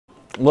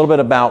little bit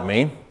about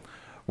me.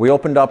 We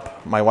opened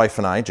up, my wife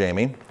and I,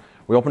 Jamie,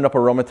 we opened up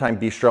Aroma Thyme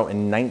Bistro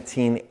in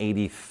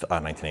 1980.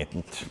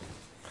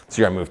 This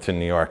year I moved to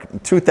New York.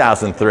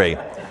 2003.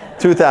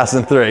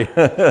 2003.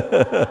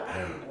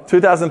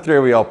 2003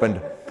 we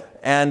opened.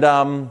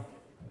 And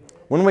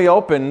when we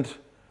opened,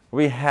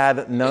 we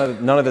had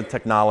none of the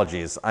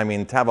technologies. I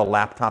mean, to have a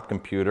laptop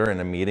computer in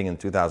a meeting in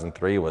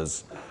 2003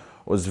 was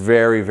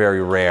very,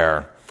 very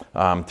rare.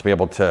 To be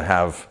able to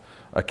have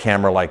a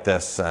camera like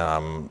this,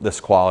 this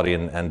quality,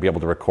 and be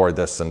able to record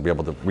this and be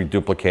able to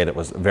reduplicate it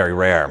was very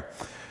rare.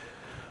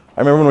 I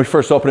remember when we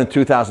first opened in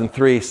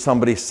 2003,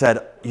 somebody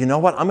said, you know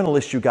what, I'm going to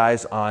list you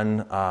guys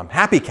on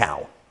Happy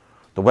Cow,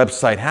 the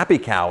website Happy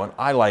Cow, and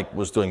I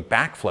was doing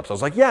backflips. I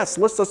was like, yes,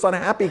 list us on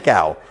Happy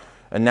Cow.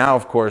 And now,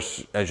 of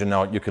course, as you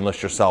know, you can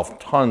list yourself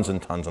tons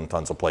and tons and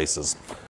tons of places.